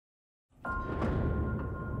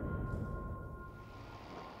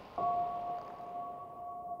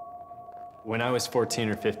When I was 14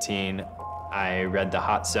 or 15, I read The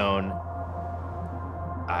Hot Zone.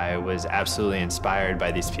 I was absolutely inspired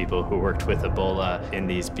by these people who worked with Ebola in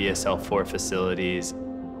these BSL-4 facilities.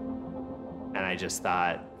 And I just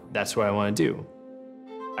thought, that's what I want to do.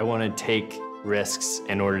 I want to take risks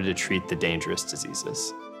in order to treat the dangerous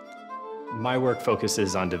diseases. My work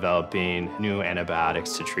focuses on developing new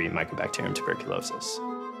antibiotics to treat Mycobacterium tuberculosis.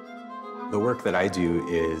 The work that I do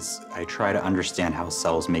is I try to understand how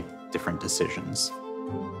cells make different decisions.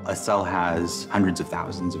 A cell has hundreds of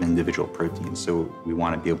thousands of individual proteins, so we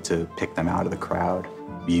want to be able to pick them out of the crowd.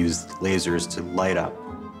 We use lasers to light up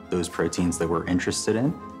those proteins that we're interested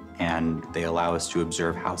in, and they allow us to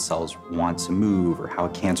observe how cells want to move or how a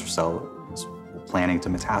cancer cell is planning to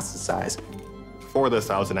metastasize. Before this,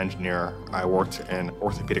 I was an engineer. I worked in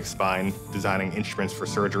orthopedic spine, designing instruments for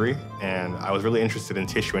surgery, and I was really interested in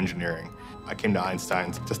tissue engineering. I came to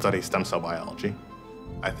Einstein to study stem cell biology.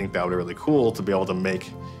 I think that would be really cool to be able to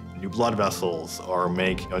make new blood vessels or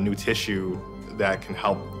make new tissue that can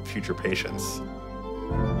help future patients.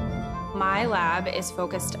 My lab is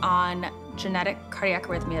focused on genetic cardiac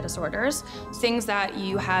arrhythmia disorders, things that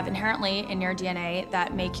you have inherently in your DNA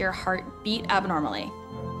that make your heart beat abnormally.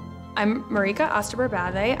 I'm Marika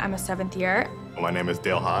Osterbur-Bathe. I'm a 7th year. My name is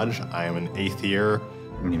Dale Hodge. I am an 8th year.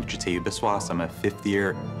 My name is Jiteyu Biswas. I'm a 5th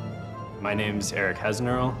year. My name's Eric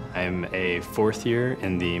Hesnerl. I'm a 4th year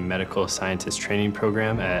in the Medical Scientist Training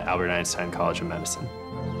Program at Albert Einstein College of Medicine.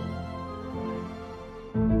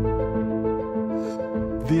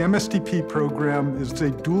 The MSTP program is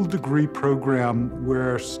a dual degree program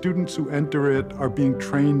where students who enter it are being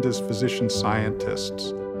trained as physician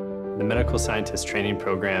scientists. The Medical Scientist Training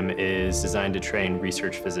Program is designed to train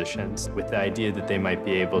research physicians with the idea that they might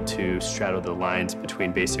be able to straddle the lines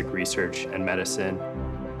between basic research and medicine.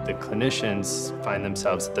 The clinicians find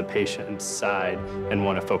themselves at the patient's side and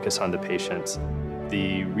want to focus on the patients.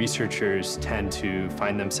 The researchers tend to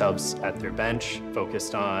find themselves at their bench,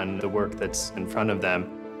 focused on the work that's in front of them.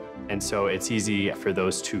 And so it's easy for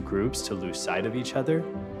those two groups to lose sight of each other.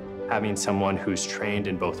 Having someone who's trained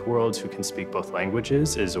in both worlds, who can speak both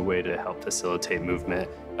languages, is a way to help facilitate movement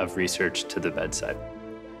of research to the bedside.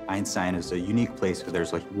 Einstein is a unique place because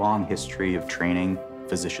there's a long history of training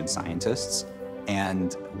physician scientists.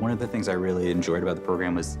 And one of the things I really enjoyed about the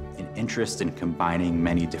program was an interest in combining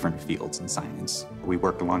many different fields in science. We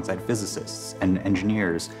worked alongside physicists and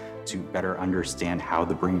engineers to better understand how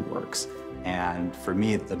the brain works. And for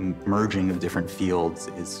me, the merging of different fields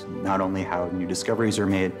is not only how new discoveries are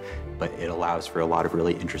made, but it allows for a lot of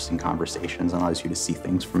really interesting conversations and allows you to see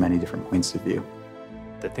things from many different points of view.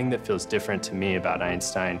 The thing that feels different to me about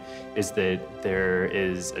Einstein is that there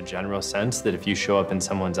is a general sense that if you show up in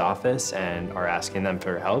someone's office and are asking them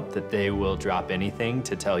for help, that they will drop anything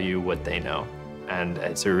to tell you what they know. And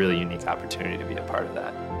it's a really unique opportunity to be a part of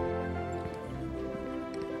that.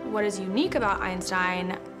 What is unique about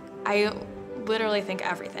Einstein, I literally think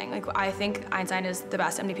everything. I think Einstein is the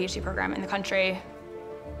best MD PhD program in the country.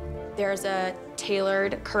 There's a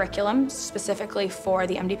tailored curriculum specifically for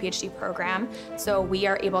the MD PhD program. So we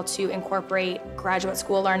are able to incorporate graduate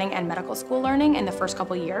school learning and medical school learning in the first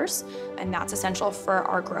couple years, and that's essential for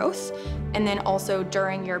our growth. And then also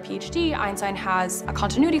during your PhD, Einstein has a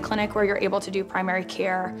continuity clinic where you're able to do primary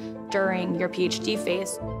care during your PhD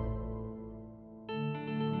phase.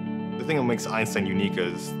 The thing that makes Einstein unique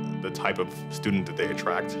is the type of student that they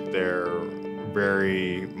attract. They're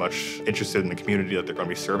very much interested in the community that they're going to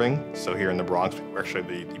be serving. So here in the Bronx, we're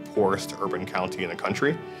actually the poorest urban county in the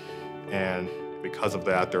country. And because of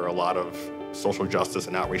that, there are a lot of social justice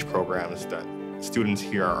and outreach programs that students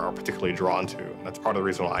here are particularly drawn to. And that's part of the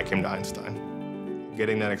reason why I came to Einstein.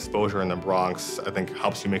 Getting that exposure in the Bronx, I think,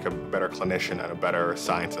 helps you make a better clinician and a better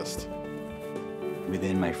scientist.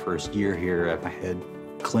 Within my first year here, I had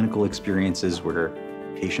clinical experiences where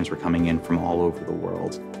patients were coming in from all over the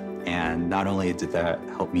world. And not only did that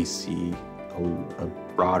help me see a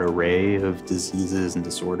broad array of diseases and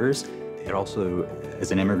disorders, it also,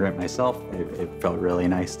 as an immigrant myself, it felt really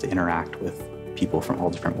nice to interact with people from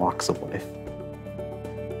all different walks of life.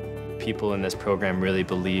 People in this program really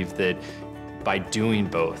believe that by doing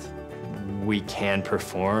both, we can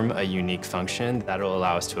perform a unique function that'll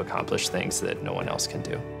allow us to accomplish things that no one else can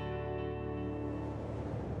do.